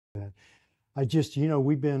I just,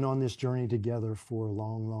 we've been on this journey together for a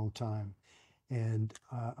long, long time. And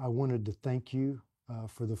I wanted to thank you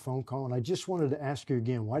for the phone call. And I just wanted to ask you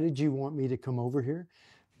again, why did you want me to come over here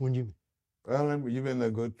when you? Well, you've been a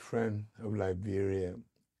good friend of Liberia,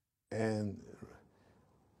 and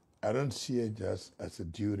I don't see it just as a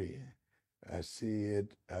duty. I see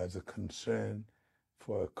it as a concern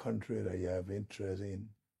for a country that you have interest in,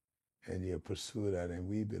 and you pursue that, and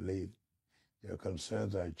we believe your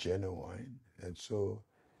concerns are genuine, and so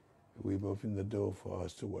we've opened the door for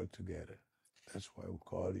us to work together. That's why we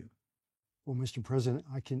call you. Well, Mr. President,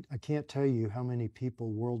 I can't tell you how many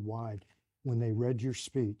people worldwide, when they read your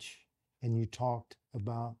speech and you talked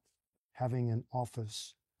about having an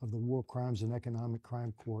office of the War Crimes and Economic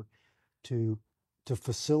Crime Court to to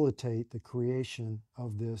facilitate the creation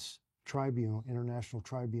of this tribunal, international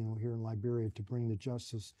tribunal here in Liberia to bring the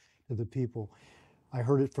justice to the people. I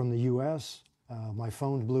heard it from the U.S. My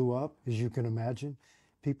phone blew up, as you can imagine.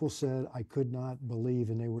 People said I could not believe,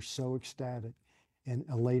 and they were so ecstatic and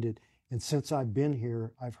elated. And since I've been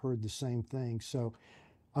here, I've heard the same thing. So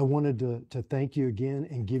I wanted to thank you again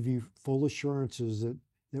and give you full assurances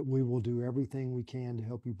that we will do everything we can to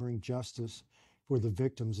help you bring justice for the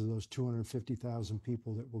victims of those 250,000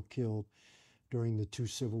 people that were killed during the two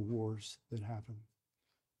civil wars that happened.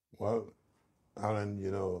 Well, Alan,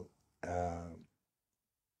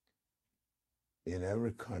 in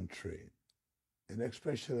every country, and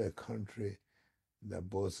especially a country that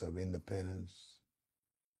boasts of independence,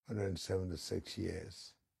 176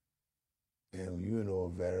 years, and you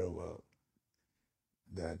know very well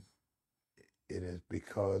that it is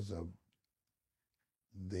because of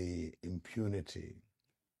the impunity,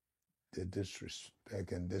 the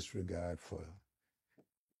disrespect and disregard for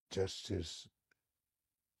justice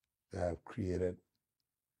that have created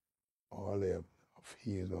all the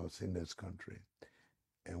upheavals in this country.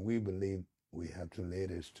 And we believe we have to lay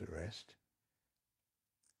this to rest.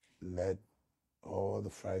 Let all the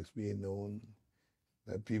facts be known.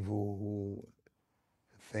 Let people who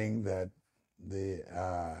think that they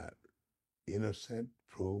are innocent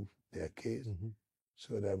prove their case,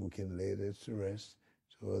 so that we can lay this to rest,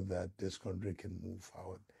 so that this country can move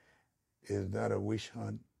forward. It's not a wish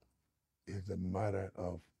hunt. It's a matter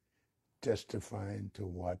of testifying to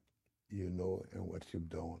what you know and what you've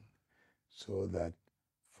done, so that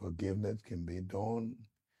forgiveness can be done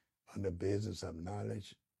on the basis of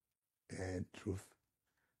knowledge and truth.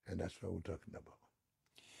 And that's what we're talking about.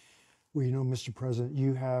 Well, Mr. President,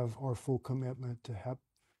 you have our full commitment to help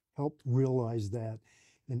realize that.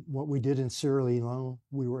 And what we did in Sierra Leone,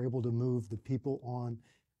 we were able to move the people on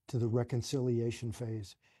to the reconciliation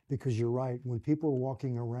phase. Because you're right, when people are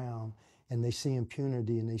walking around and they see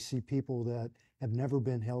impunity and they see people that have never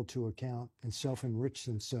been held to account and self-enrich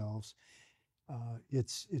themselves,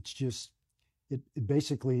 it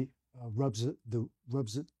basically rubs it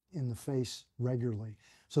in the face regularly.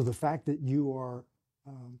 So the fact that you are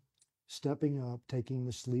stepping up, taking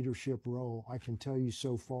this leadership role, I can tell you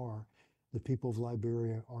so far, the people of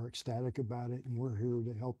Liberia are ecstatic about it, and we're here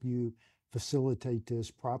to help you facilitate this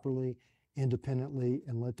properly, independently,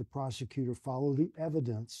 and let the prosecutor follow the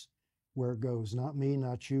evidence where it goes. Not me,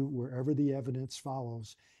 not you, wherever the evidence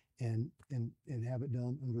follows, and have it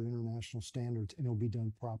done under international standards, and it'll be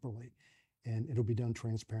done properly, and it'll be done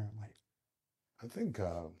transparently. I think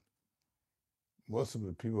most of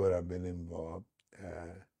the people that have been involved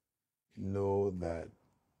know that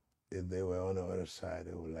if they were on the other side,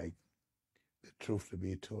 they would like the truth to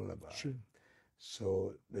be told about it.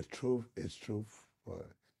 So the truth is truth for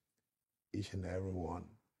each and every one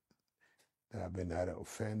that have been either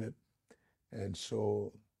offended. And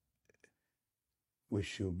so we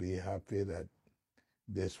should be happy that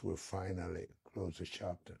this will finally close the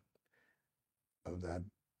chapter of that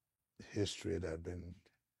history that had been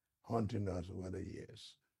haunting us over the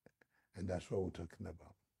years. And that's what we're talking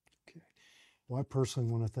about. Okay. Well, I personally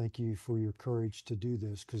want to thank you for your courage to do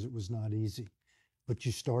this, because it was not easy. But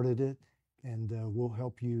you started it, and we'll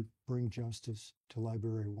help you bring justice to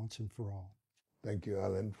Liberia once and for all. Thank you,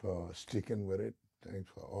 Alan, for sticking with it. Thanks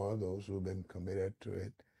for all those who've been committed to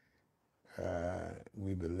it.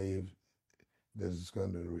 We believe this is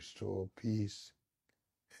going to restore peace,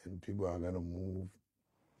 and people are going to move,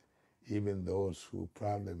 even those who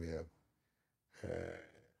probably may have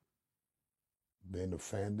been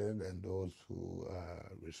offended, and those who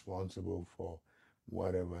are responsible for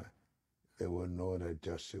whatever, they will know that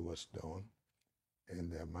justice was done,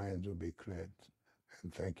 and their minds will be cleared.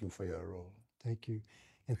 And thank you for your role. Thank you.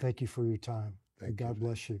 And thank you for your time. Thank God you.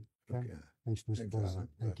 bless you. Okay? Okay. Thanks, Mr. Thanks, President. Alan.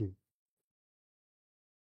 Thank you.